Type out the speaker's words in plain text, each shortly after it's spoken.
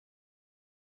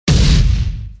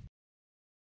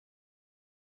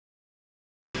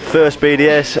First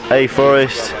BDS, A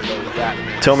Forest.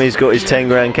 Tommy's got his 10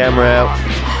 grand camera out.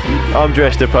 I'm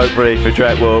dressed appropriately for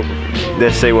track walk.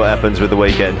 Let's see what happens with the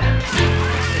weekend.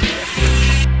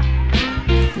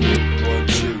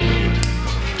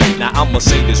 Now I'ma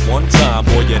say this one time,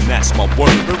 boy, and that's my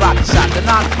word. The rocket shot, the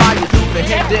non-fire through the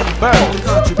Hindenburg. The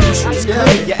contributions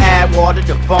good. You add water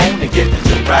to bone and get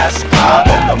the Jurassic Park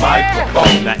on the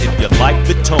microphone. Now if you like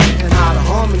the tone and how the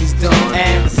harmony's done,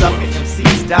 and the sucker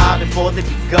MCs died before they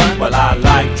begun. Well, I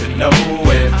like to know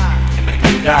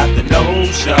if you got the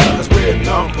notion, 'cause we're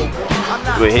number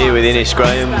one. We're here with Innes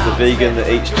Graham, the vegan that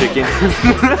eats chicken.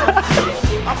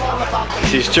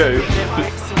 This is true.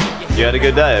 You had a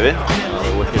good day, have you?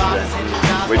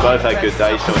 We both had good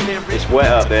days, Tommy. It's wet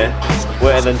up there,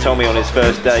 wetter than Tommy on his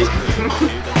first date.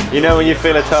 You know when you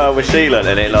feel a tire with sealant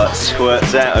and it like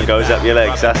squirts out and goes up your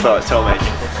legs? That's like Tommy.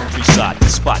 Countryside, the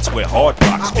spots where hard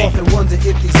rocks be.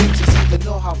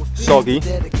 Soggy,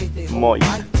 moist.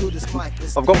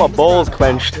 I've got my balls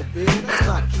clenched.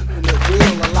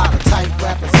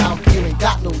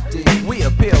 We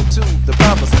appeal to the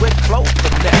brothers with flow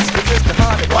finesse. Cause it's the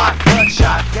 100-watt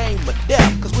gunshot game of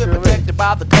death. Cause we're protected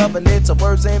by the covenants of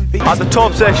words and beats. At the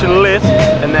top section lit,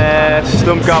 and then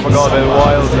stump grab got a bit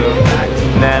wild.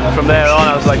 And then from there on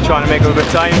I was like trying to make a good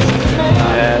time.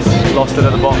 Lost it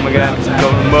at the bottom again,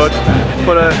 covered in mud.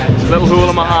 Put a little hole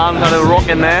in my hand, had a rock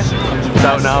in there. It's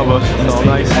out now, but it's all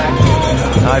nice.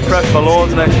 I prep for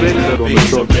Lords next week.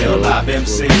 So real live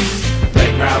MC.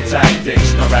 Playground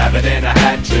tactics, no rabbit in a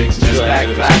hat tricks, just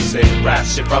that classic rap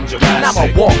shit from Jurassic. Now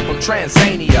I walk from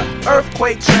Tanzania,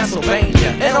 earthquake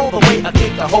Transylvania, and on the way I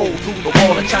kick a hole through the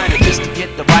wall of China just to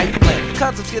get the right blend.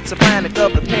 Cause I'm schizophrenic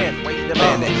of the pen. Wait a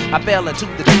minute, I fell into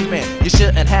the deep end. You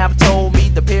shouldn't have told me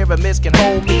the pyramids can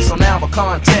hold me, so now a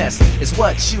contest is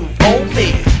what you owe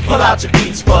me. Pull out your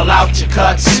beats, pull out your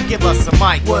cuts, give us a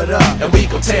mic, what up, and we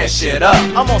gon' tear shit up.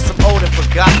 I'm on some old and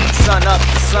forgotten, sun up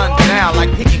to sun down,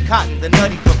 like picking cotton. The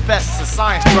nutty professor,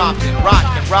 science dropping,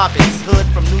 rockin' Robin's Hood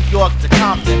from New York to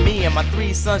Compton. Me and my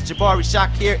 3 sons, Jabari,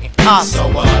 Shakir, and Cobb. So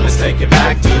let's take it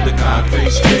back to the concrete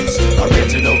streets.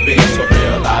 Original beats for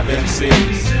real live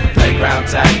MCs. Playground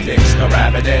tactics, no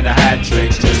rabbit in a hat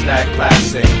tricks, just that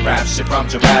classic rap shit from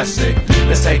Jurassic.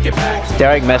 Let's take it back.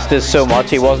 Derek missed us so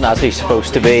much. He wasn't actually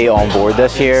supposed to be on board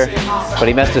this year, but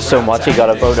he missed us so much he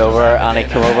got a boat over and he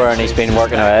came over and he's been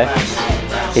working away.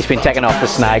 He's been taken off the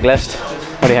snag list.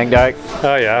 What do you think, Derek?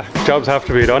 Oh yeah, jobs have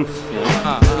to be done.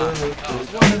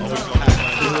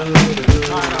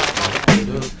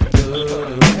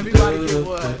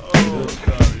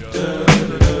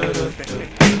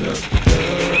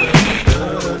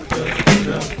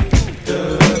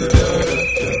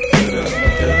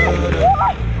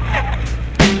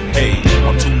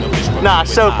 Nah,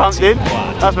 so pumped, dude.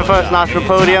 That's my first national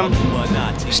podium.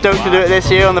 Stoked to do it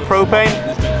this year on the Propain.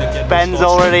 Ben's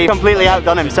already completely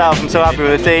outdone himself. I'm so happy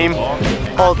with the team.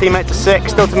 All teammates are sick.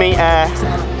 Still to meet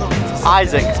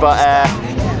Isaac, but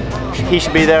he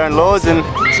should be there in Lords, and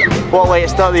what a way to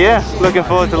start the year. Looking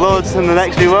forward to Lords and the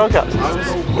next few World Cups.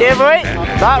 Yeah, boy,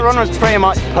 that run was pretty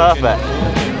much perfect.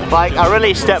 Like, I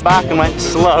really stepped back and went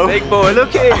slow. Big boy,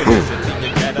 look at him!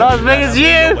 Not as big as you!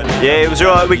 Yeah, it was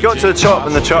alright. We got to the top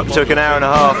and the truck took an hour and a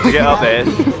half to get up there.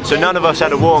 So none of us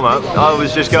had a warm up. I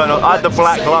was just going on. I had the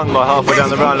black lung like halfway down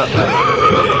the run.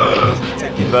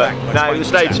 But no, it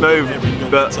stayed smooth,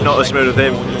 but not as smooth as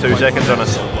him. 2 seconds on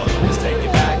us.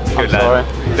 Good lad.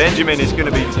 Benjamin is going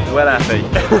to be well happy.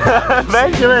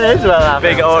 Benjamin is well happy.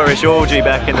 Big Irish orgy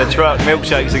back in the truck.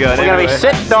 Milkshakes are going We're going to be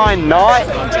sit down night.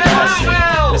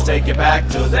 Let's take it back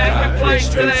to the concrete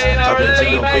streets.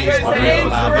 Original beats for real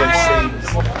live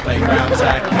MCs. Playground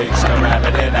tactics, no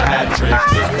rabbit in a hat trick.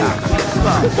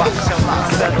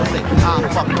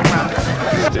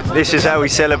 This is how we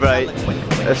celebrate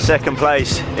a second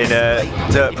place in a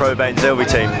Dirt Propain Zelvy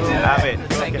team. Have it.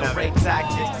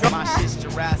 My shit's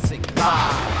Jurassic.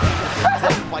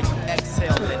 That's why you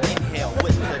exhale and inhale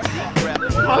with the deep breath.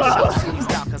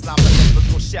 Cause I'm a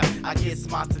lyrical chef. I get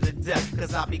smiles to the death.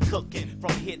 Cause I be cooking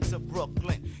from here to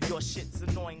Brooklyn. Your shit's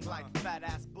annoying like fat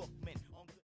ass bookman.